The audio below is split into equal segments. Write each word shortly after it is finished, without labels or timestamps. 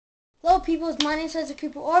Hello people, my name is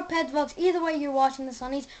Creeper or Pet Vlogs. Either way you're watching this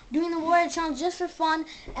on, he's doing the warhead challenge just for fun.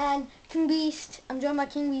 And King Beast, I'm joined by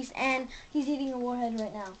King Beast, and he's eating a warhead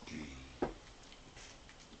right now.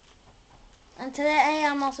 And today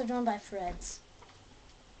I'm also joined by Freds.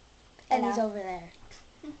 And he's over there.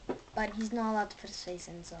 But he's not allowed to put his face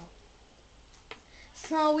in, so.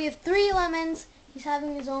 So we have 3 lemons. He's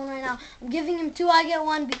having his own right now. I'm giving him 2, I get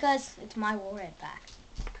 1 because it's my warhead pack.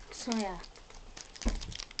 So yeah.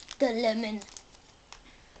 The lemon.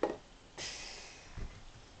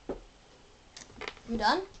 You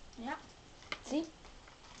done? Yeah. See?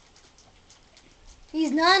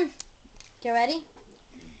 He's done. Get ready?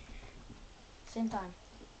 Same time.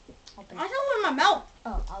 Open it. I don't want my mouth.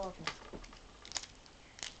 Oh, I'll open it.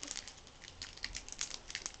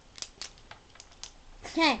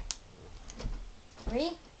 Okay.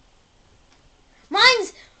 3.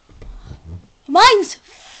 Mine's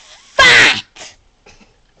fat.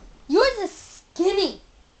 Yours is skinny.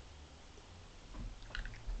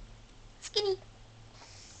 Skinny.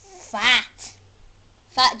 Fat.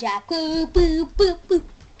 Fat Jack. Boo, boo, boo, boo.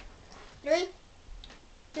 3,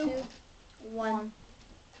 2, 2, 1.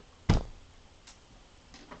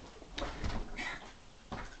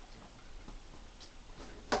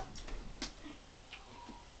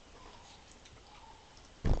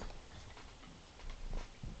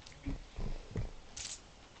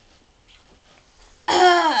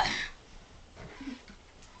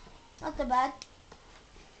 Not so bad.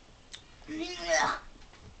 Pretty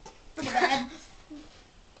bad.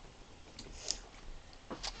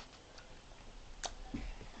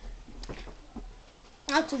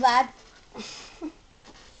 Not too bad.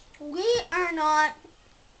 We are not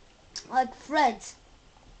like Fred's.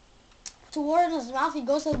 It's a word in his mouth, he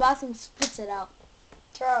goes to the bathroom and spits it out.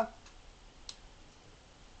 True.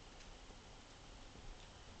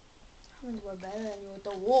 We're better than you with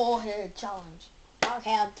the warhead challenge.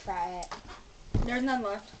 Okay, I'll try it. There's none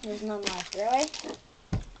left. There's none left. Really?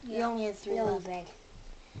 Yeah. We only had 3 Really left. big.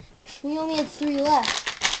 We only had 3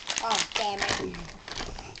 left. Oh, damn it.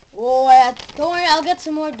 Oh, yeah. Don't worry, I'll get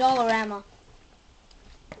some more Dollarama.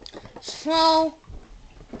 So,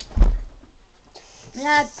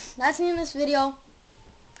 yeah, that's the end of this video.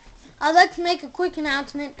 I'd like to make a quick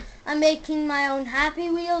announcement. I'm making my own Happy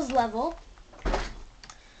Wheels level.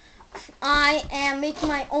 I am making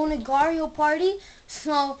my own Agario party,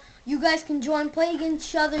 so you guys can join, play against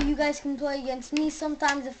each other. You guys can play against me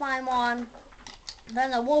sometimes if I'm on.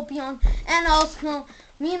 Then I won't be on. And also,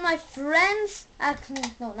 me and my friends, actually,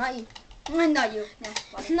 no, not you. Not you.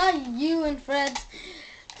 No, Not you and Fred.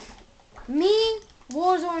 Me,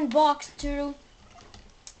 Warzone Box 2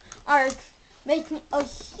 are making a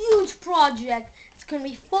huge project. It's going to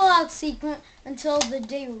be full out secret until the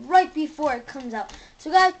day right before it comes out.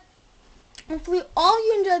 So guys, hopefully all of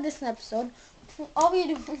you enjoyed this episode. Hopefully all of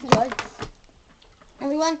you do enjoy.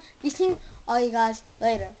 Everyone, be seeing all you guys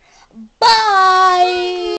later. Bye!